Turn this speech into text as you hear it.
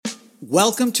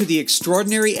Welcome to the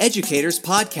Extraordinary Educators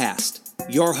Podcast.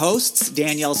 Your hosts,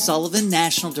 Danielle Sullivan,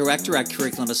 National Director at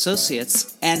Curriculum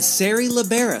Associates, and Sari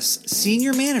Liberis,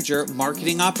 Senior Manager,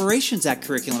 Marketing Operations at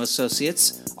Curriculum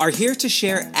Associates, are here to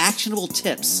share actionable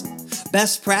tips,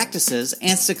 best practices,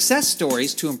 and success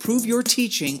stories to improve your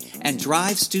teaching and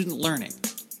drive student learning.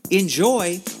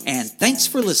 Enjoy, and thanks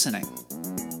for listening.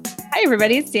 Hi,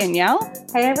 everybody. It's Danielle.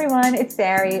 Hey, everyone. It's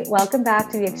Sari. Welcome back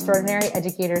to the Extraordinary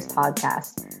Educators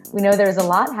Podcast. We know there's a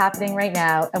lot happening right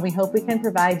now, and we hope we can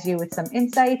provide you with some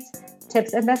insights,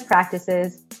 tips, and best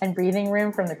practices, and breathing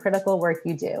room from the critical work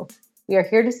you do. We are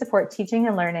here to support teaching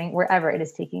and learning wherever it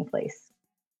is taking place.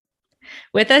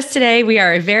 With us today, we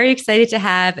are very excited to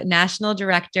have National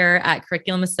Director at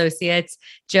Curriculum Associates,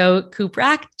 Joe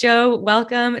Kuprak. Joe,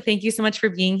 welcome. Thank you so much for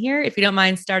being here. If you don't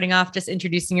mind starting off, just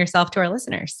introducing yourself to our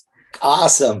listeners.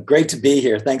 Awesome. Great to be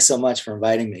here. Thanks so much for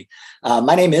inviting me.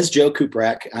 My name is Joe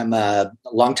Kuprak. I'm a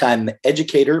longtime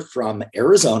educator from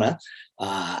Arizona.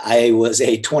 I was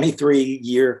a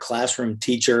 23-year classroom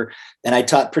teacher, and I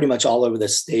taught pretty much all over the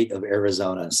state of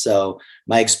Arizona. So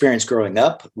my experience growing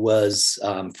up was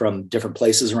from different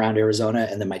places around Arizona,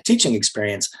 and then my teaching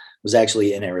experience was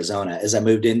actually in Arizona. As I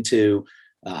moved into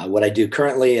what I do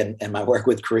currently and my work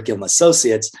with Curriculum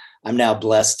Associates, I'm now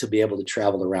blessed to be able to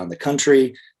travel around the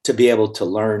country, to be able to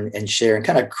learn and share and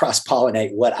kind of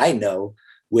cross-pollinate what I know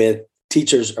with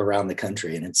teachers around the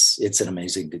country. And it's an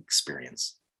amazing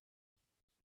experience.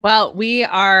 Well, we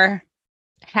are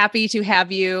happy to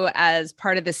have you as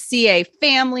part of the CA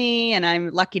family, and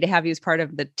I'm lucky to have you as part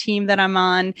of the team that I'm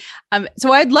on.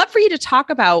 So I'd love for you to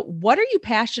talk about what are you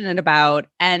passionate about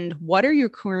and what are you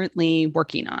currently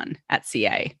working on at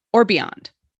CA or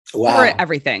beyond? Wow. Or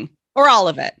everything or all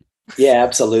of it. Yeah,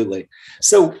 absolutely.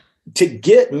 So to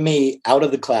get me out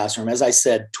of the classroom, as I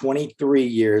said, 23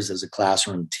 years as a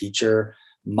classroom teacher,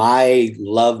 my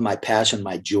love, my passion,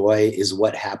 my joy is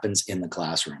what happens in the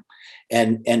classroom.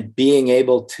 And being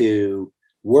able to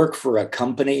work for a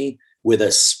company with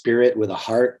a spirit, with a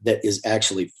heart that is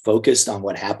actually focused on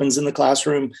what happens in the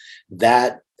classroom,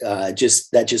 that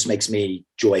just makes me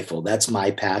joyful. That's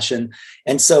my passion.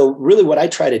 And so really what I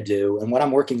try to do and what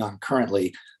I'm working on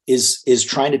currently is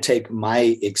trying to take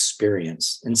my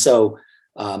experience. And so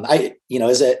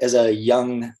as a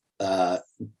young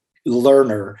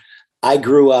learner, I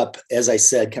grew up, as I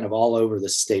said, kind of all over the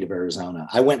state of Arizona.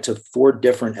 I went to 4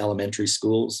 different elementary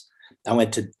schools. I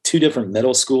went to 2 different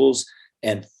middle schools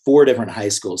and 4 different high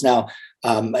schools. Now,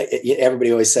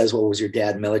 everybody always says, well, was your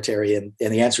dad military? And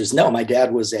the answer is no, my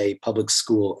dad was a public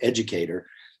school educator.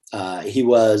 He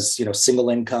was, single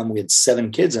income. We had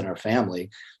 7 kids in our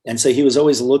family. And so he was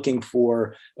always looking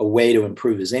for a way to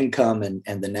improve his income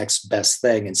and the next best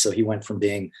thing. And so he went from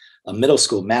being a middle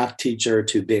school math teacher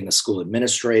to being a school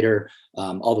administrator,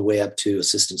 all the way up to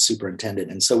assistant superintendent.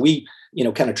 And so we,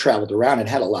 kind of traveled around and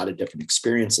had a lot of different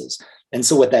experiences. And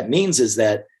so what that means is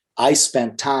that I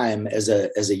spent time as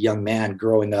a young man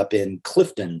growing up in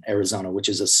Clifton, Arizona, which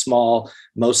is a small,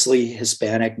 mostly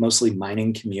Hispanic, mostly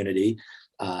mining community.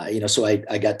 So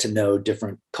I got to know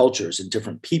different cultures and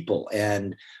different people.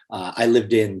 And I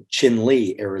lived in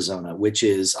Chinle, Arizona, which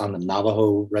is on the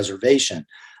Navajo reservation.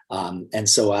 And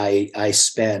so I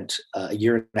spent a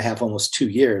year and a half, almost 2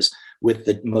 years with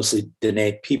the mostly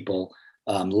Dene people,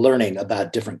 learning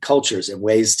about different cultures and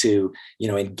ways to,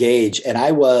 engage. And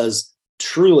I was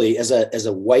truly, as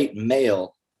a white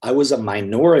male, I was a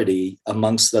minority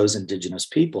amongst those indigenous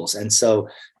peoples. And so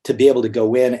to be able to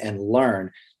go in and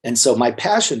learn. And so my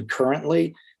passion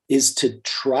currently is to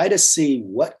try to see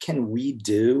what can we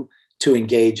do to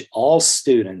engage all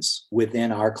students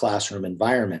within our classroom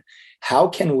environment. How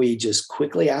can we just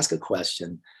quickly ask a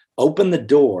question, open the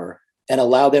door, and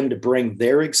allow them to bring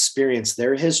their experience,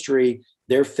 their history,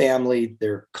 their family,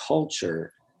 their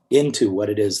culture into what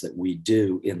it is that we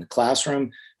do in the classroom?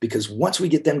 Because once we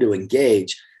get them to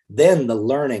engage, then the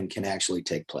learning can actually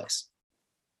take place.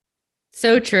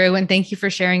 So true. And thank you for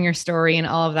sharing your story and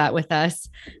all of that with us.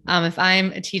 If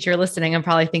I'm a teacher listening, I'm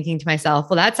probably thinking to myself,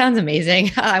 well, that sounds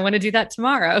amazing. I want to do that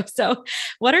tomorrow. So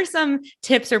what are some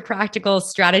tips or practical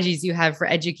strategies you have for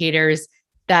educators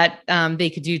that they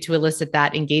could do to elicit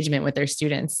that engagement with their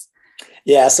students?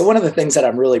 Yeah. So one of the things that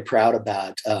I'm really proud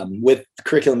about with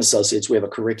Curriculum Associates, we have a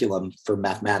curriculum for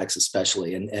mathematics,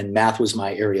 especially, and math was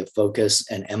my area of focus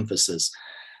and emphasis.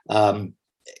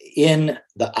 In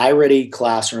the iReady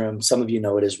classroom, some of you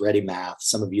know it as Ready Math,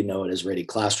 some of you know it as Ready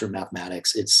Classroom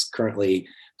Mathematics. It's currently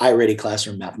iReady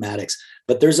Classroom Mathematics,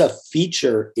 but there's a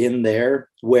feature in there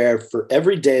where for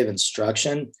every day of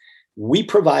instruction, we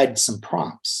provide some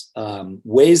prompts,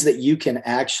 ways that you can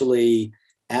actually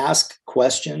ask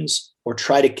questions or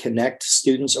try to connect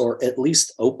students, or at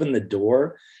least open the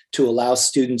door to allow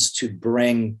students to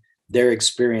bring their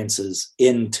experiences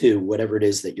into whatever it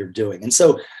is that you're doing. And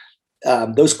so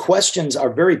those questions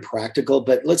are very practical,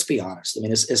 but let's be honest. I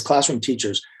mean, as classroom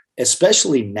teachers,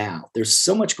 especially now, there's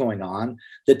so much going on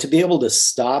that to be able to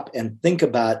stop and think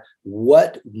about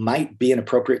what might be an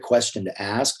appropriate question to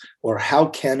ask, or how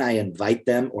can I invite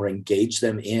them or engage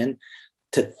them in,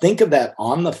 to think of that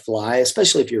on the fly,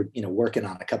 especially if you're, working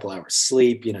on a couple hours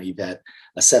sleep, you've got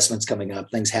assessments coming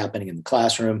up, things happening in the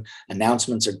classroom,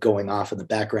 announcements are going off in the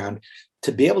background.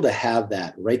 To be able to have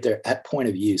that right there at point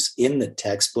of use in the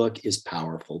textbook is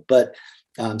powerful. But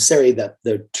Sari,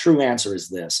 the true answer is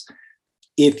this.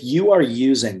 If you are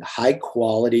using high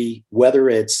quality, whether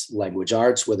it's language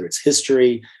arts, whether it's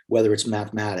history, whether it's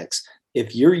mathematics,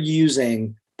 if you're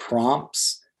using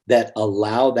prompts that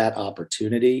allow that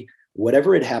opportunity,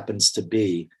 whatever it happens to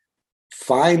be,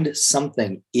 find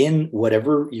something in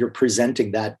whatever you're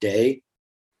presenting that day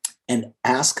and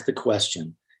ask the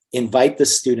question. Invite the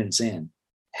students in.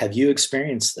 Have you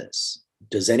experienced this?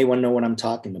 Does anyone know what I'm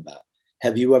talking about?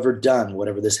 Have you ever done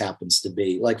whatever this happens to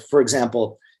be? Like, for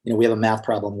example, we have a math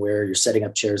problem where you're setting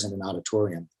up chairs in an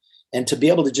auditorium. And to be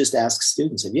able to just ask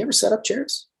students, have you ever set up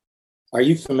chairs? Are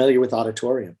you familiar with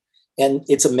auditorium? And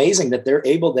it's amazing that they're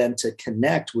able then to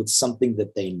connect with something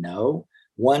that they know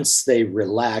once they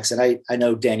relax. And I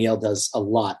know Danielle does a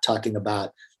lot talking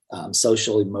about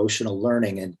social emotional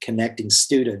learning and connecting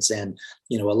students and,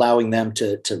 allowing them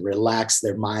to relax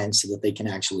their minds so that they can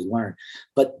actually learn.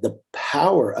 But the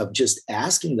power of just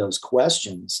asking those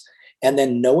questions and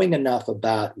then knowing enough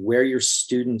about where your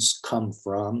students come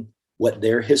from, what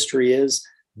their history is,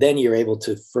 then you're able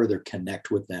to further connect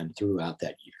with them throughout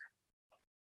that year.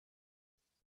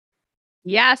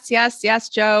 Yes,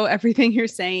 Joe. Everything you're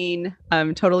saying,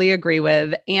 totally agree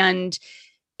with. And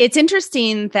it's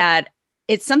interesting that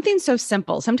it's something so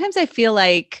simple. Sometimes I feel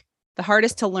like the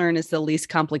hardest to learn is the least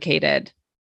complicated.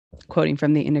 Quoting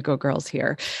from the Indigo Girls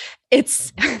here.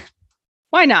 It's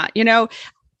why not?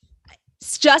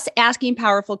 It's just asking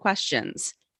powerful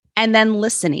questions and then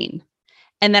listening.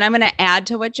 And then I'm going to add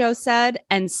to what Joe said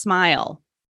and smile.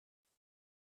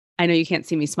 I know you can't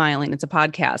see me smiling. It's a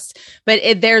podcast, but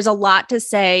there's a lot to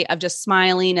say of just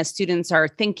smiling as students are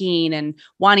thinking and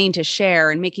wanting to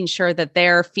share and making sure that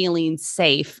they're feeling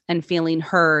safe and feeling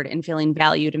heard and feeling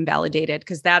valued and validated.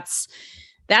 Because that's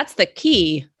the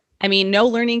key. I mean, no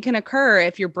learning can occur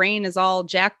if your brain is all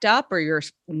jacked up or you're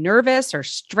nervous or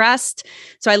stressed.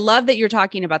 So I love that you're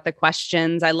talking about the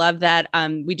questions. I love that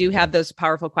we do have those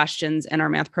powerful questions in our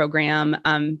math program.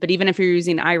 But even if you're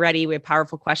using iReady, we have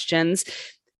powerful questions.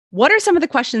 What are some of the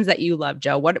questions that you love,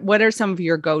 Joe? What are some of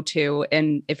your go-to?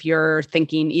 And if you're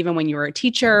thinking, even when you were a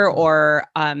teacher or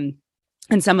and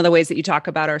some of the ways that you talk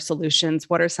about our solutions,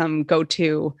 what are some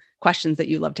go-to questions that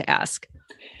you love to ask?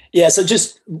 Yeah, so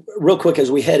just real quick as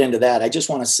we head into that, I just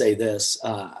want to say this.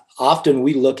 Often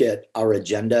we look at our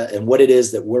agenda and what it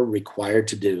is that we're required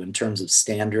to do in terms of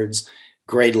standards,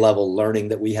 grade level learning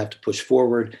that we have to push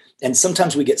forward. And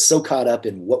sometimes we get so caught up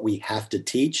in what we have to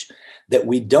teach that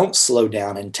we don't slow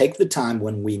down and take the time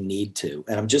when we need to.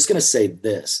 And I'm just going to say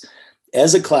this.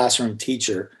 As a classroom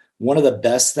teacher, one of the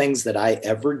best things that I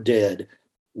ever did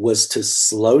was to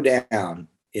slow down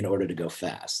in order to go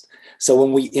fast. So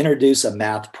when we introduce a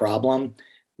math problem,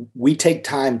 we take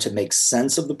time to make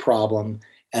sense of the problem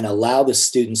and allow the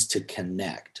students to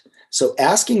connect. So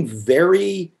asking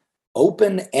very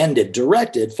open-ended,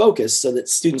 directed, focused so that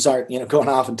students aren't, going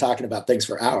off and talking about things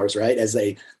for hours, right? As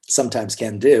they sometimes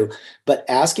can do, but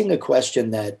asking a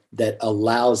question that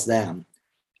allows them,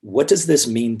 what does this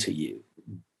mean to you?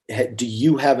 Do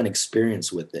you have an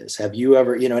experience with this? Have you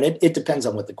ever, and it depends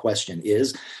on what the question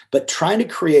is, but trying to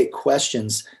create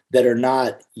questions that are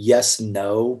not yes,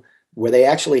 no, where they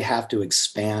actually have to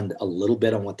expand a little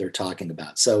bit on what they're talking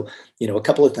about. So, a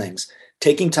couple of things,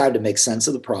 taking time to make sense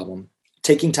of the problem,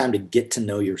 taking time to get to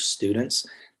know your students,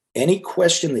 any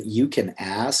question that you can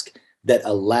ask that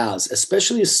allows,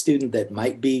 especially a student that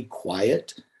might be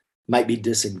quiet, might be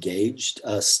disengaged,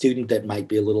 a student that might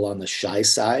be a little on the shy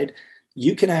side,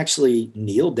 you can actually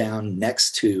kneel down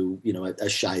next to, a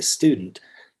shy student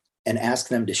and ask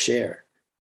them to share,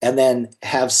 and then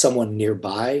have someone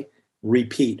nearby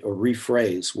repeat or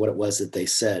rephrase what it was that they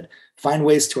said. Find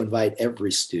ways to invite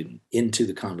every student into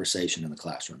the conversation in the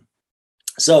classroom.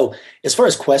 So as far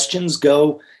as questions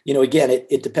go, again,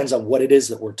 it depends on what it is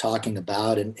that we're talking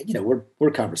about. And,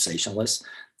 we're conversationalists.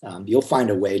 You'll find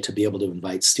a way to be able to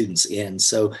invite students in.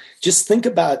 So just think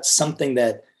about something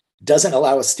that doesn't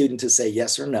allow a student to say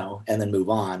yes or no and then move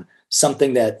on,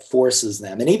 something that forces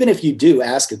them. And even if you do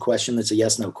ask a question that's a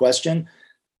yes, no question,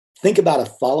 think about a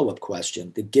follow-up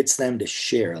question that gets them to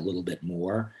share a little bit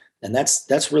more. And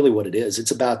that's really what it is.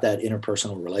 It's about that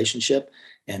interpersonal relationship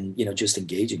and, just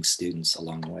engaging students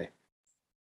along the way.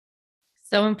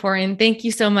 So important. Thank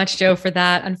you so much, Joe, for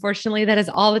that. Unfortunately, that is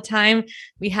all the time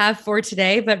we have for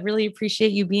today, but really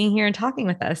appreciate you being here and talking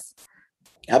with us.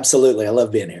 Absolutely. I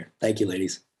love being here. Thank you,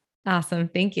 ladies. Awesome.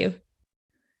 Thank you.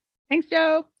 Thanks,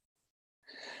 Joe.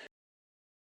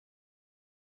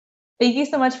 Thank you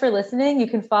so much for listening. You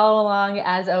can follow along,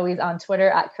 as always, on Twitter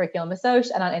at Curriculum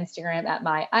Assoc and on Instagram at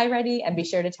MyIReady, and be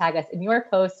sure to tag us in your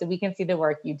posts so we can see the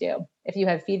work you do. If you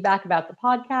have feedback about the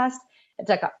podcast,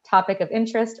 a topic of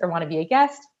interest, or want to be a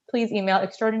guest, please email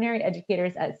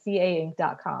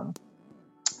extraordinaryeducators@cainc.com.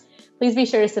 Please be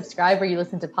sure to subscribe where you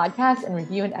listen to podcasts and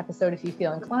review an episode if you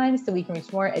feel inclined so we can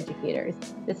reach more educators.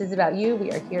 This is about you.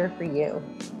 We are here for you.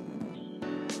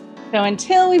 So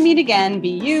until we meet again, be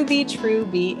you, be true,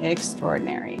 be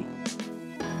extraordinary.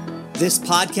 This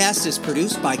podcast is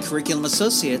produced by Curriculum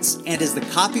Associates and is the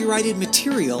copyrighted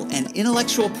material and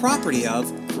intellectual property of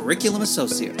Curriculum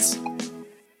Associates.